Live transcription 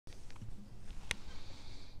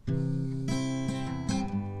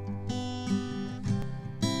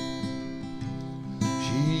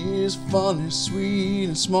is funny, sweet,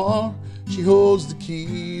 and smart. She holds the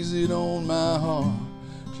keys that own my heart.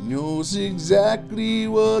 She knows exactly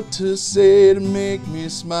what to say to make me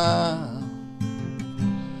smile.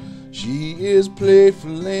 She is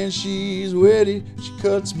playful and she's witty. She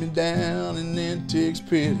cuts me down and then takes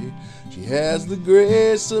pity. She has the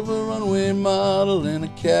grace of a runway model and a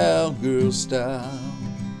cowgirl style.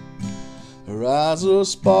 Her eyes are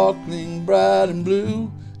sparkling bright and blue.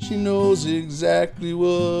 She knows exactly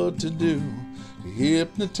what to do to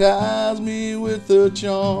hypnotize me with her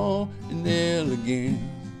charm and elegance.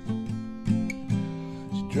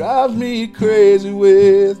 She drives me crazy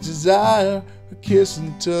with desire. Her kiss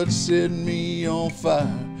and touch set me on fire.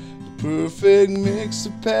 The perfect mix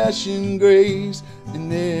of passion, grace,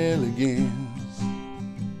 and elegance.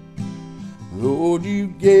 Lord, you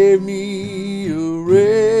gave me a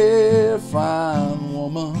rare, fine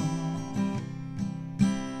woman.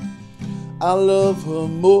 I love her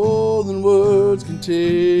more than words can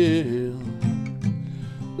tell.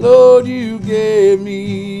 Lord, you gave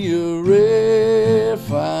me a rare,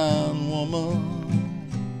 fine woman.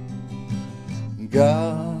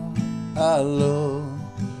 God, I love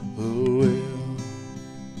her well.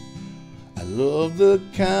 I love the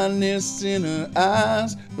kindness in her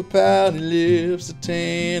eyes, her pouty lips, the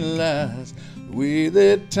tantalize, the way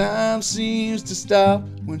that time seems to stop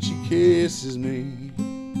when she kisses me.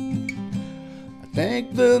 I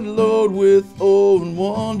thank the Lord with awe and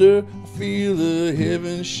wonder. I feel the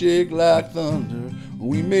heavens shake like thunder. When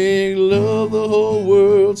we make love, the whole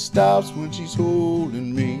world stops when she's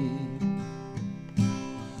holding me.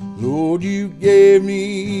 Lord, you gave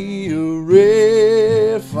me a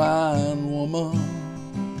rare, fine woman.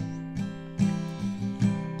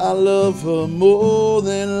 I love her more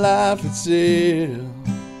than life itself.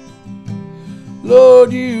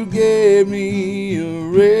 Lord, you gave me a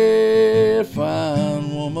rare,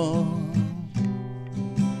 fine woman.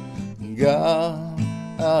 God,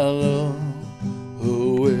 I love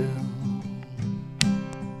her well.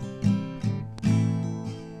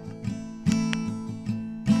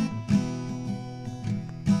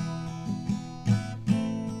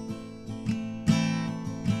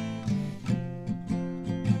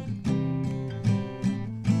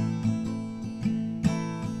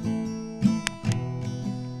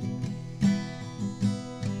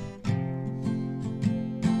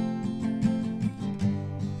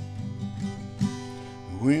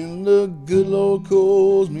 When the good Lord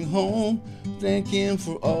calls me home, thank Him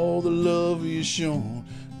for all the love He has shown,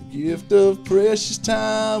 the gift of precious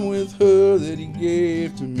time with her that He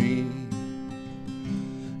gave to me.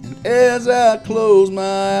 And as I close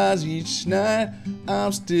my eyes each night,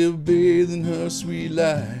 I'm still bathed in her sweet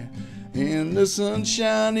light, and the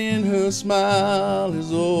sunshine in her smile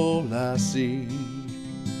is all I see.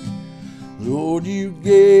 Lord, you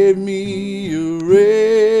gave me a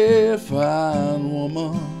rare, fine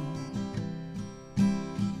woman.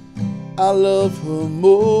 I love her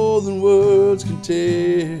more than words can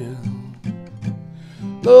tell.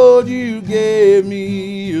 Lord, you gave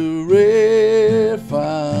me a rare,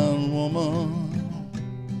 fine woman.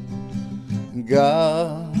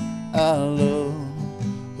 God, I love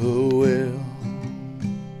her well.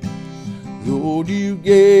 Lord, you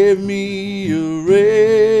gave me a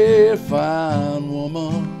rare, fine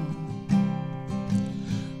woman.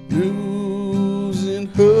 Losing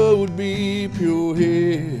her would be pure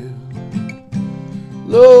hell.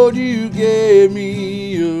 Lord, you gave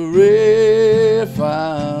me a rare,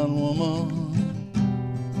 fine woman.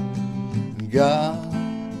 God,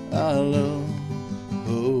 I love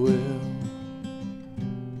her well.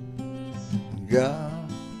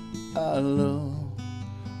 God, I love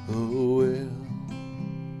her well.